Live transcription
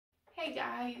Hey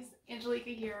guys, Angelica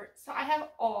here. So I have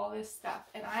all this stuff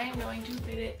and I am going to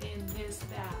fit it in this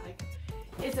bag.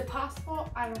 Is it possible?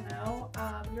 I don't know.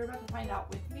 You're about to find out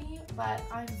with me, but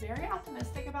I'm very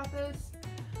optimistic about this.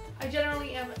 I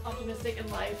generally am optimistic in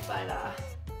life, but I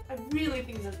really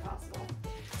think this is possible.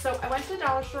 So I went to the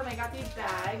dollar store and I got these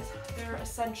bags. They're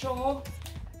essential,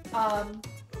 I don't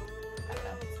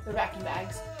know, they're vacuum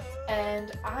bags.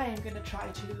 And I am going to try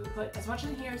to put as much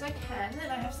in here as I can, and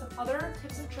I have some other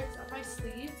tips and tricks up my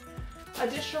sleeve.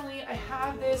 Additionally, I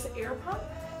have this air pump,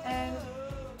 and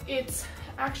it's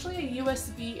actually a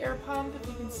USB air pump. If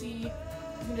you can see, you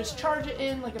can just charge it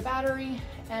in like a battery,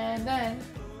 and then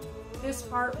this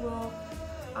part will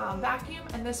vacuum,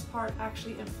 and this part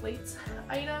actually inflates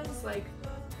items like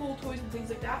pool toys and things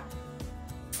like that.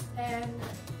 And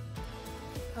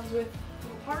comes with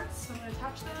little parts, so I'm going to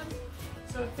attach them.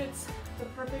 So it fits the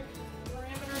perfect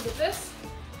parameters of this.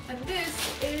 And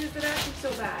this is the vacuum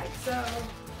seal bag. So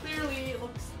clearly it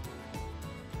looks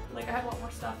like I have a lot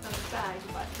more stuff than this bag,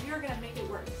 but we are going to make it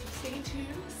work. So stay tuned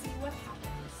to see what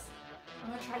happens. I'm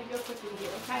going to try to go quickly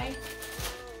here, okay?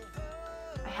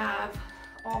 I have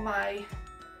all my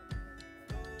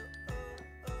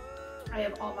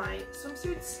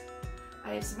swimsuits.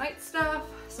 I have some night stuff,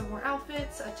 some more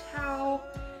outfits, a towel,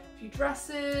 a few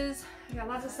dresses. I got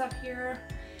lots of stuff here.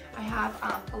 I have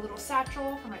a little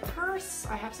satchel for my purse.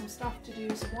 I have some stuff to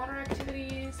do some water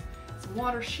activities, some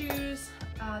water shoes.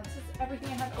 This is everything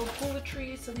I have. Oh,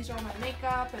 toiletries. So these are all my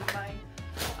makeup and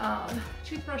my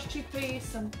toothbrush,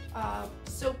 toothpaste, some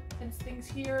soap and things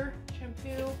here,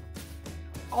 shampoo.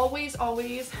 Always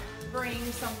bring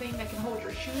something that can hold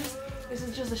your shoes. This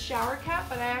is just a shower cap,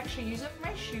 but I actually use it for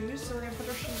my shoes. So we're gonna put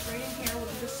our shoes right in here. We'll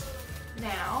do this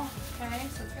now, okay?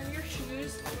 So it's gonna be your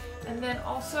shoes. And then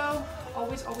also,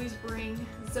 always bring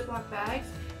Ziploc bags.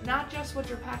 Not just what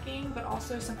you're packing, but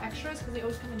also some extras, because they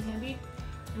always come in handy.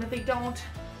 And if they don't,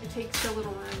 it takes so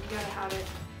little room. You gotta have it.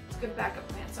 It's a good backup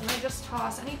plan. So I'm gonna just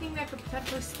toss anything that could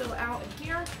potentially spill out in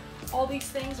here. All these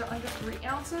things are under 3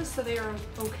 ounces, so they are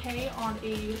okay on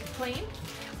a plane.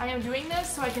 I am doing this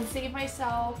so I can save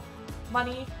myself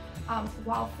money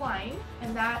while flying,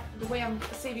 and that the way I'm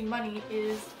saving money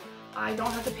is I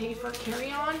don't have to pay for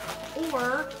carry-on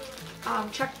or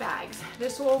check bags.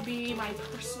 This will be my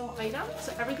personal item,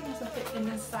 so everything has to fit in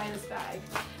this side of this bag.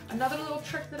 Another little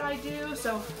trick that I do,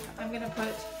 so I'm gonna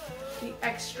put the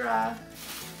extra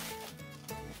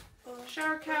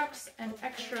shower caps and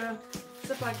extra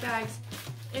Ziploc bags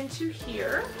into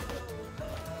here.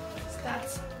 So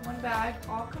that's one bag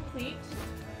all complete.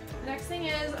 The next thing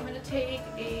is I'm going to take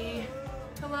a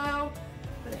pillow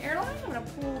for the airline. I'm going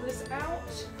to pull this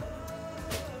out,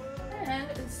 and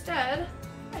instead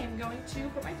I am going to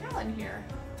put my towel in here.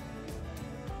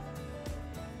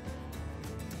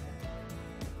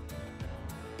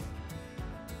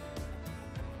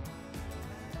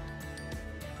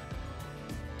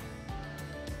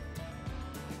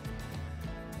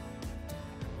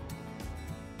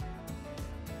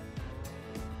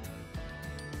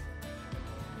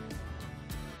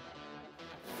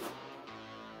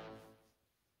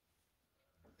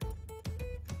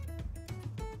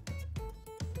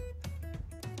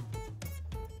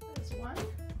 One.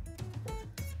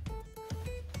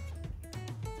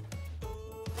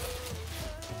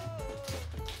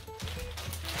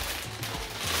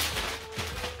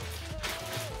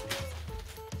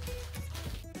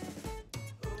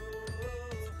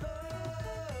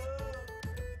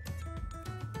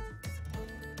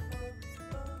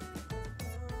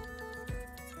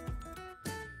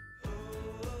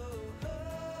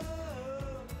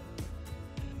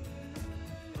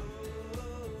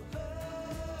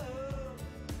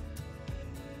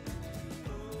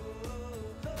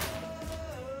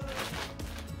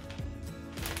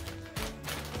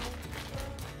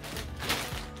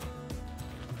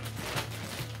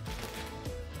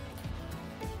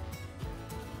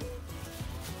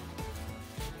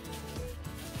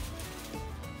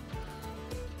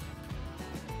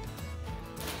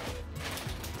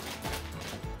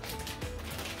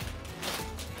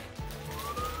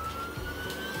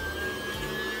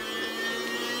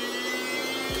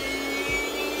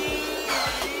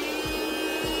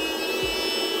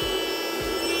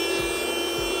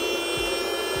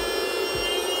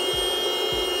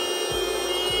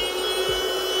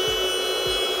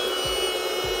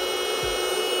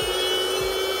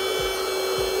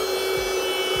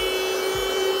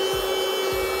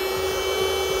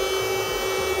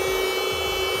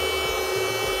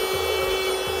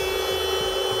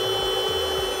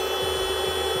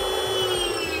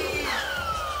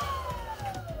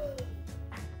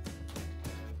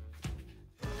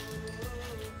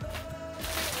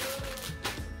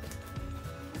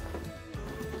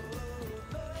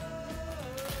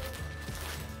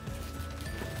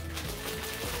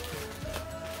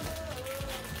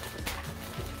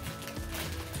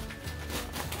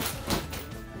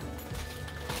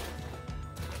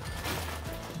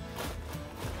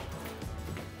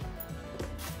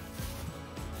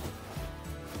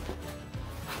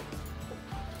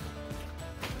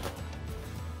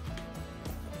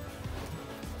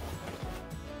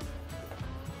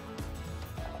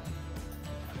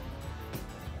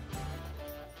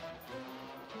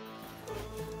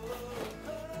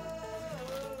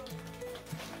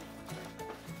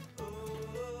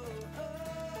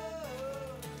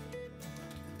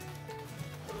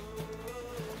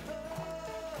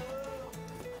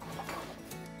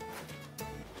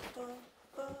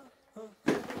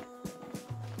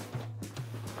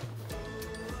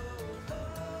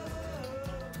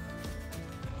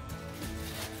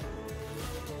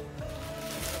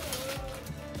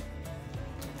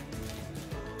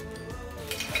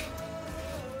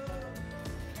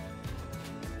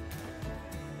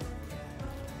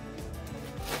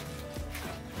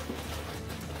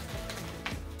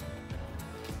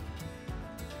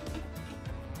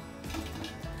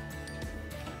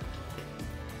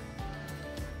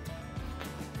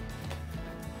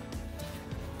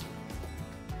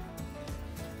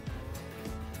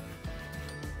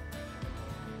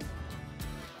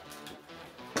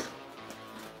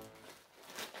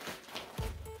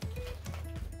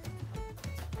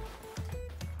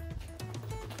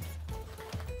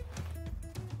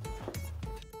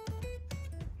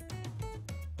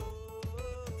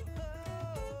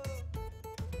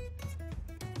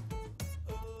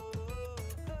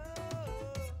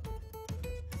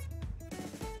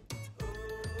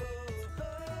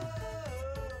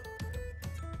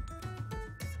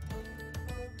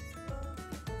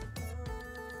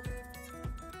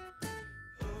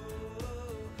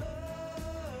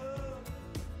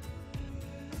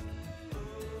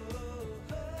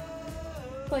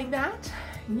 look like that,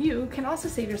 you can also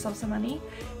save yourself some money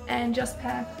and just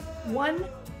pack one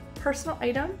personal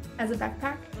item as a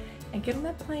backpack and get on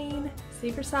that plane,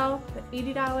 save yourself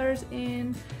the $80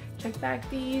 in check bag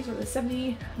fees or the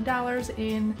 $70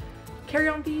 in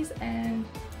carry-on fees, and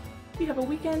you have a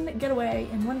weekend getaway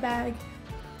in one bag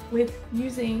with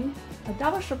using a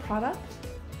Dollar Store product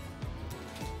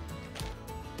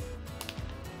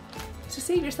to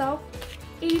save yourself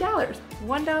 $80.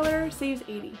 $1 saves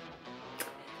 80.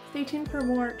 Stay tuned for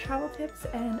more travel tips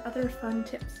and other fun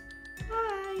tips.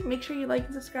 Bye! Make sure you like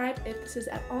and subscribe if this is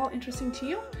at all interesting to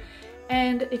you.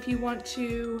 And if you want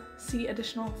to see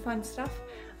additional fun stuff,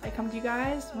 I come to you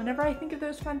guys whenever I think of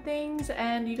those fun things,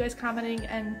 and you guys commenting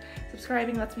and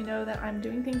subscribing lets me know that I'm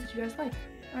doing things that you guys like.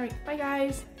 Alright, bye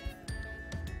guys!